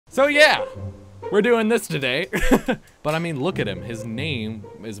So yeah, we're doing this today. But I mean, look at him. His name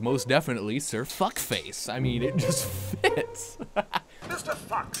is most definitely Sir Fuckface. I mean, it just fits. Mr.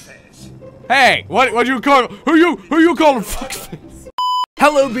 Fuckface. Hey, what you call? Who you calling Fuckface?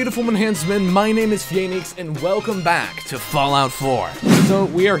 Hello, beautiful enhancement. My name is Phoenix, and welcome back to Fallout 4. So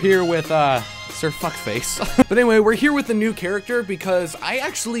we are here with Sir Fuckface. But anyway, we're here with a new character because I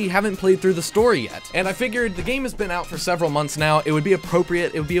actually haven't played through the story yet. And I figured the game has been out for several months now. It would be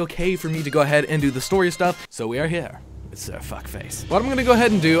appropriate, it would be okay for me to go ahead and do the story stuff. So we are here. It's Sir Fuckface. What I'm gonna go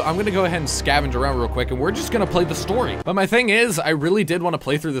ahead and do, I'm gonna go ahead and scavenge around real quick, and we're just gonna play the story. But my thing is, I really did want to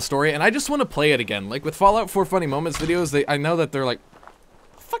play through the story, and I just want to play it again. Like with Fallout 4 Funny Moments videos, I know that they're like,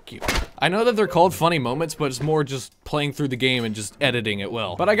 fuck you. I know that they're called funny moments, but it's more just playing through the game and just editing it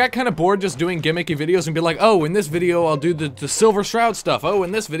well. But I got kind of bored just doing gimmicky videos and be like, oh, in this video, I'll do the Silver Shroud stuff. Oh,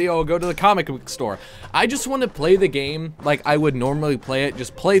 in this video, I'll go to the comic book store. I just want to play the game like I would normally play it.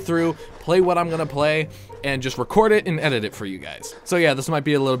 Just play through, play what I'm gonna play, and just record it and edit it for you guys. So yeah, this might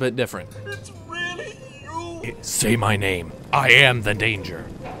be a little bit different. It's really you. Say my name. I am the danger.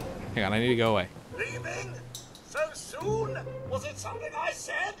 Hang on, I need to go away. Leaving? So soon? Was it something I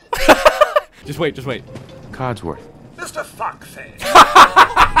said? Just wait. Codsworth. Mr. Fuckface.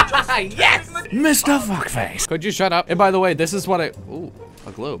 Yes! Mr. Fuckface. Could you shut up? And by the way, this is what ooh,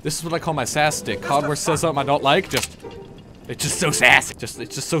 a globe. This is what I call my sass stick. Codsworth says something I don't like, it's just so sassy.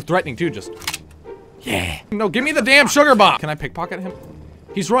 It's just so threatening too, yeah. No, give me the damn sugar bomb. Can I pickpocket him?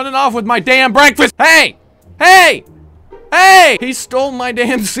 He's running off with my damn breakfast. Hey! Hey! Hey! He stole my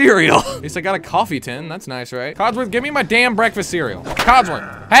damn cereal. At least I got a coffee tin. That's nice, right? Codsworth, give me my damn breakfast cereal.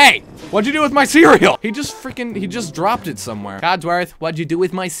 Codsworth, hey! What'd you do with my cereal? He just dropped it somewhere. Codsworth, what'd you do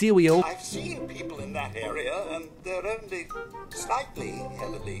with my cereal? I've seen people in that area, and they're only slightly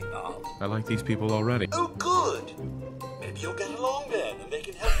elderly now. I like these people already. Oh, good. Maybe you'll get along then, and they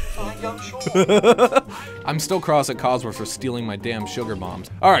can help you find young Sean. I'm still cross at Codsworth for stealing my damn sugar bombs.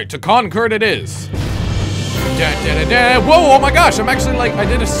 All right, to Concord it is. Whoa, oh my gosh, I'm actually like, I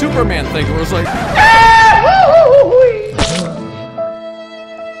did a Superman thing where it was like,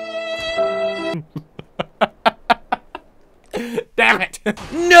 damn it.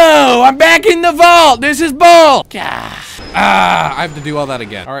 No, I'm back in the vault. This is bull. I have to do all that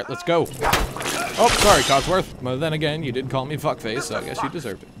again. All right, let's go. Oh, sorry, Codsworth. But then again, you did call me Fuckface, so I guess you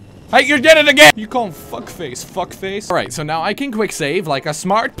deserved it. Hey, you did it again! You call him Fuckface. All right, so now I can quick save like a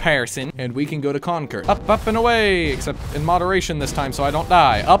smart person, and we can go to Concord. Up, and away, except in moderation this time so I don't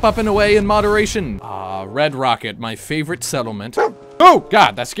die. Up, and away in moderation. Red Rocket, my favorite settlement. Oh,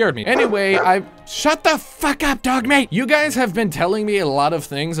 God, that scared me. Anyway, shut the fuck up, dog mate. You guys have been telling me a lot of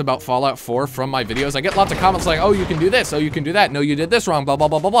things about Fallout 4 from my videos. I get lots of comments like, oh, you can do this, oh, you can do that. No, you did this wrong, blah, blah,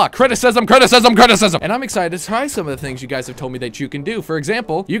 blah, blah, blah. Criticism. And I'm excited to try some of the things you guys have told me that you can do. For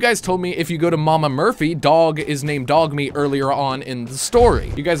example, you guys told me if you go to Mama Murphy, dog is named Dog Meat earlier on in the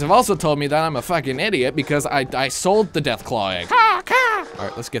story. You guys have also told me that I'm a fucking idiot because I sold the Deathclaw egg. All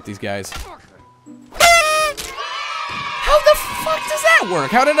right, let's get these guys. How the fuck does that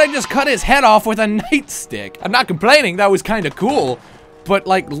work? How did I just cut his head off with a nightstick? I'm not complaining, that was kind of cool. But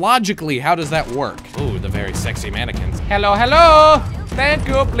like, logically, how does that work? Ooh, the very sexy mannequins. Hello, hello! Thank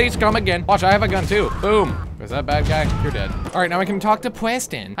you, please come again. Watch, I have a gun too. Boom. Is that bad guy? You're dead. All right, now I can talk to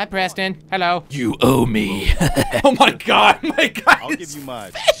Preston. Hi, Preston. Hello. You owe me. Oh my God, my guy. I'll give you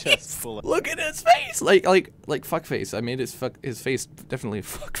my chest full of. Look at his face. Like fuck face. I made his face definitely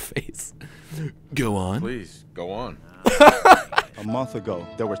fuck face. Go on. Please, go on. A month ago,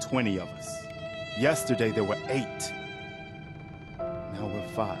 there were 20 of us. Yesterday, there were 8. Now we're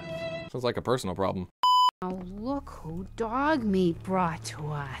 5. Sounds like a personal problem. Oh, look who Dog Meat brought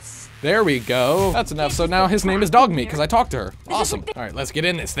to us. There we go. That's enough. So now his name is Dog Meat because I talked to her. Awesome. All right, let's get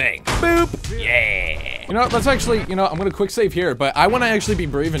in this thing. Boop. Yeah. You know, let's actually, I'm gonna quick save here, but I want to actually be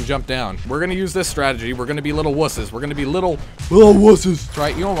brave and jump down. We're gonna use this strategy. We're gonna be little wusses. We're gonna be little wusses. That's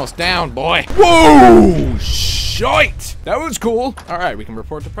right. You almost down, boy. Whoa! Shite. That was cool. All right, we can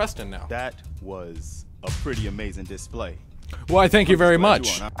report to Preston now. That was a pretty amazing display. Why, thank you very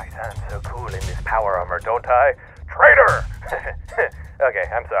much. I sound so cool in this power armor, don't I? Traitor! Okay,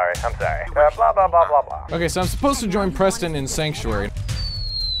 I'm sorry. Blah, blah, blah, blah, blah. Okay, so I'm supposed to join Preston in Sanctuary.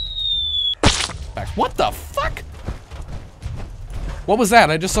 What the fuck? What was that?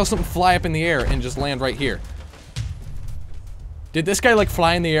 I just saw something fly up in the air and just land right here. Did this guy like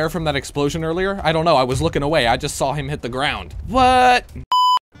fly in the air from that explosion earlier? I don't know, I was looking away. I just saw him hit the ground. What?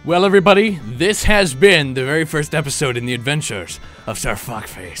 Well, everybody, this has been the very first episode in the adventures of Sir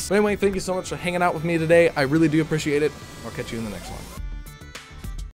Fuckface. But anyway, thank you so much for hanging out with me today. I really do appreciate it. I'll catch you in the next one.